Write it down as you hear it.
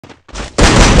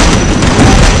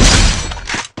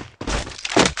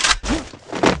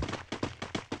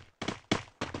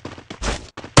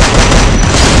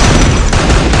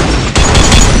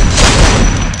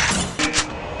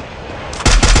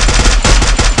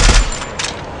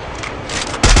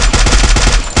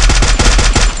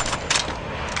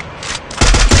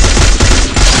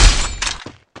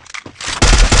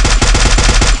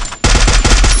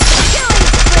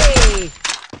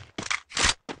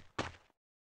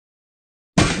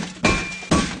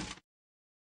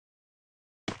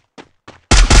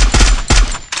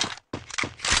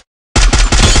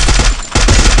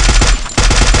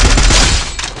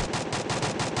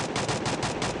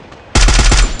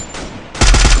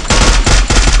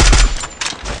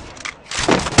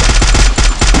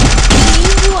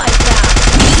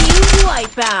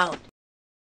Wipeout!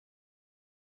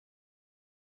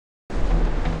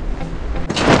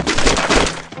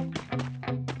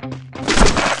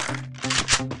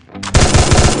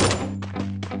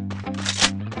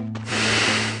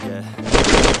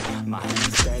 My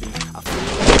hands steady, I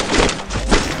feel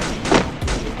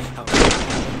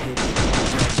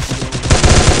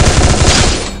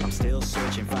I'm still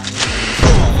searching,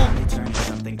 finally turning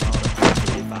something called a profit.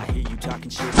 If I hear you talking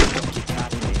shit, don't get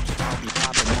caught in it. I'll be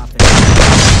popping off and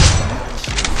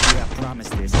yeah, I promise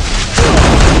this.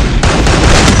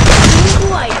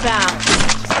 Wipeout!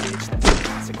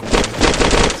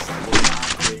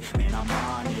 Man, I'm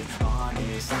on it,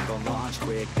 honest. I'm gonna launch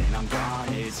quick, then I'm gone.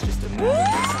 It's just a matter of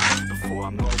time before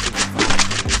I'm over the line.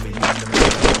 Living on the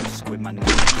moon, just quit my 9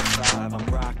 to 5. I'm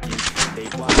rocking, they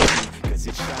watch me, cause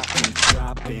it's shocking.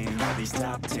 Dropping all these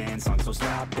top 10 songs, so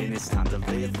stopping. It's time to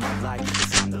live my life,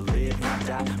 it's time to live, not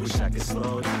die. Wish I could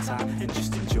slow down time and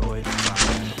just enjoy the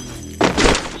ride.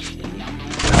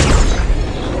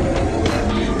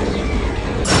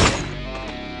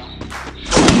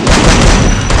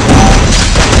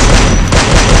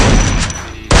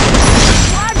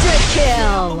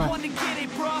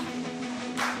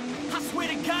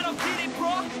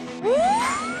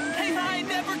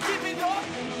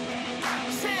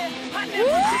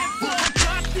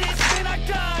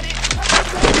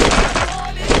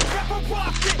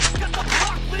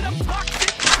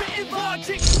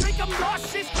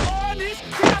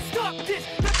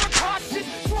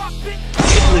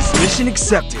 Mission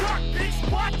accepted.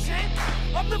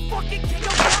 I'm the fucking king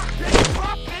of rock,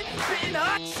 profit, spitting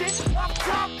hot shit, I'm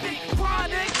dropping,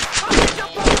 chronic, I'm in your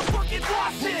motherfucking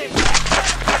lost it.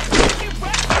 Making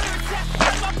rap lyrics at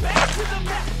my back to the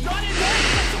mat, not in that,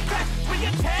 that's a fact. We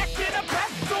attack in a back,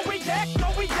 don't react,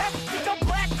 don't react. Think I'm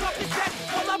black, off his back,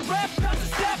 while I rap, not to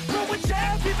step, throw a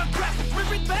jab, give a crap.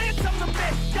 We're advanced, I'm the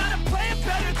man, got a plan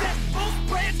better than most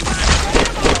brands. I'm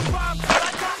a bomb, till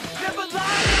I die, never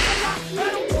lie, I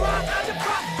don't try, I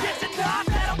defy, get denied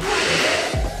that I'm right.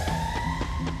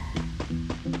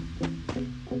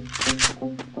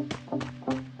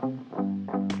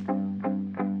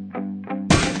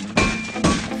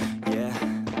 Yeah,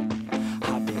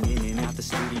 I've been in and out the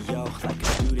studio like a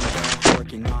student,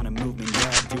 working on a movement,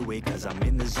 yeah, I do it cause I'm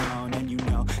in the zone. And you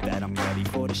know that I'm ready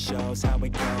for the shows, how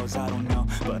it goes, I don't know,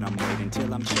 but I'm waiting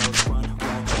till I'm chose. Run,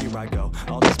 roll, here I go,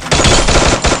 all this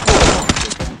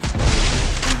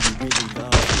you really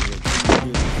love me, or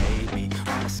you really hate me?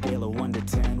 On a scale of 1 to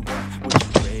 10, what would you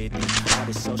rate me? All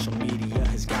this social media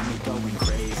has got me going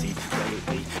crazy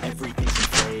lately. Everything's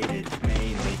invaded,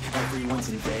 mainly everyone's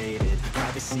invaded.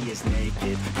 Privacy is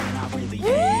naked, and I really hate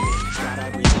it. God, I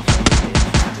really hate it.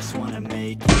 I just wanna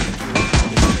make it.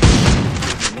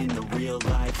 Living in the real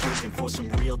life, looking for some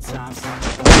real time.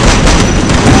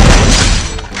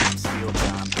 Steal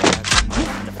time back from my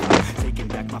 9 to 5, taking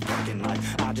back my fucking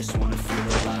life. I just wanna feel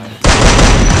alive.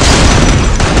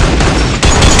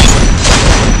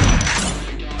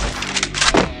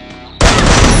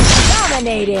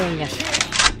 Dominating!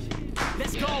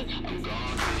 Let's go.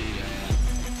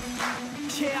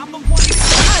 Yeah, I'm the one.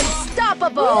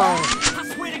 Unstoppable!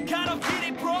 I swear to God, I'll get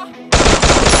it, bro.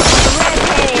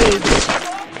 Rampage!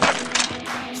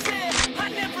 Yeah, I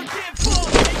never give up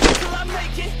until I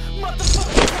make it.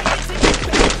 Motherfucker, take it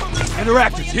back from the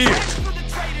Interactors here. For the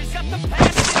traitors, got the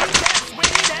passion, that's when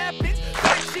it happens.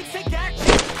 Factions take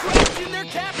action, crashing their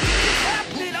captains. It's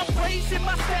happening, I'm raising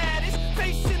my status,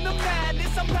 facing the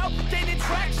madness. I'm out gaining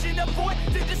traction, avoid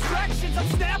the distractions. I'm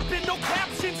snapping, no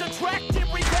captions, attracting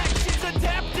reactions,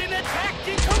 adapting,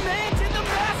 attacking, commanding the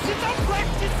masses. I'm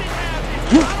practicing habits.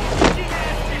 I don't fucking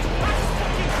ask it, I just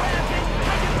fucking grab it.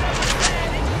 I can never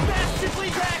stand it, massively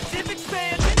active,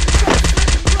 expanding,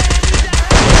 planning to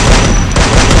have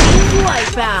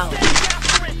Wipeout!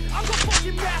 I'm gonna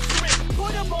fucking master it.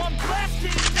 Put them on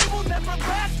blasting. They will never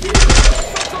last it.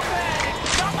 So dramatic.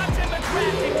 Not my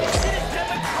demographic. This shit is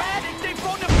democratic. They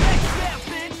won't affect that,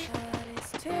 bitch.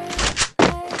 It's too late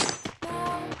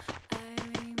now. I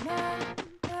remember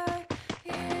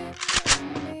you and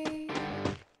me.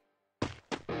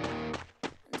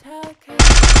 And how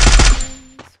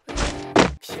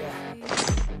Yeah.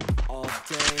 All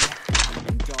day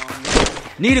and all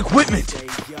night. Need equipment. Stay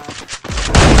up.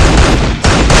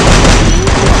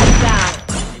 Wipeout!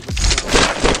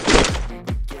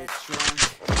 Get drunk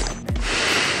and then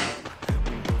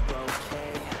we were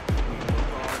okay. We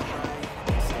were alright.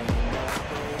 Saying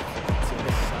nothing till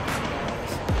the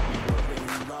sunrise. We were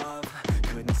in love,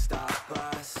 couldn't stop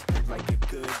us. Like a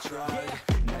good drug,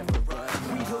 never run.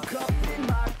 We hook up in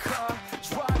my car,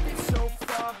 driving so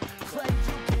far. Play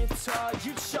your guitar,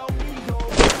 you show me your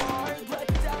heart. Let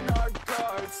down our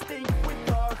guards, think with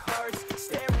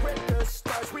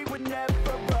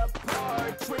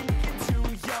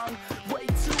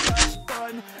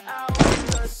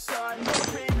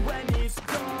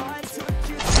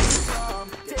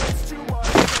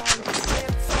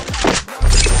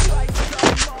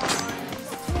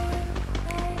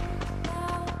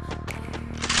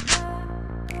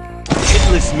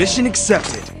mission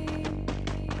accepted.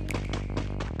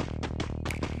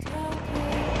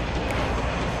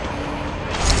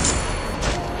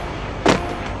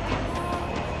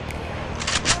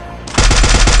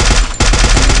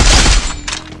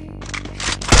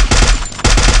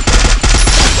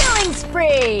 Killing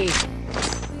spree!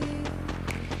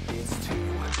 It's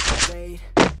too late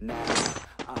now.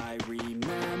 I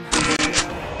remember.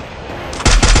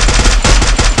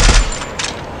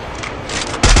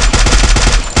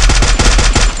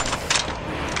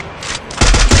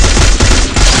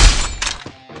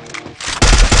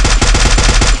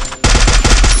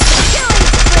 Killing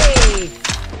spree!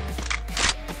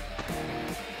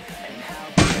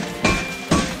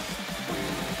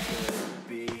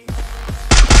 Be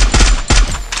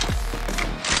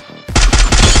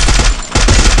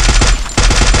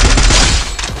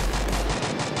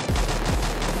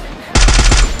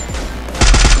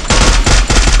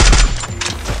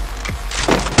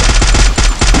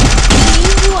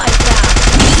Team wipeout!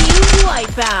 Team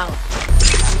wipeout!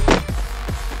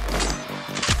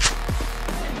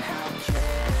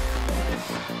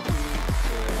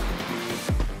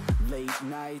 late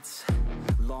nights,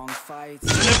 long fights.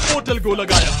 मैंने portal को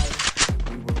लगाया.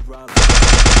 We were running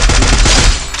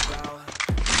about.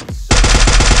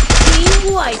 Team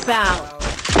wipeout!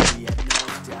 We had no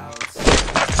doubts.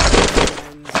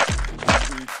 Friends,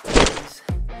 weekdays,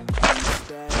 we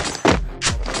spent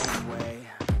our own way.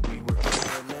 We were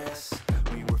careless,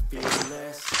 we were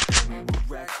fearless, we were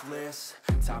reckless.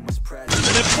 Time was precious.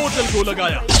 मैंने portal को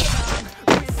लगाया.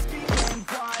 Whiskey and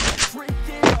wine,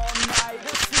 drinking all night,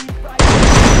 sleep right.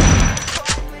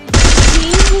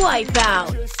 Team wipeout!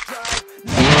 Just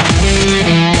drive.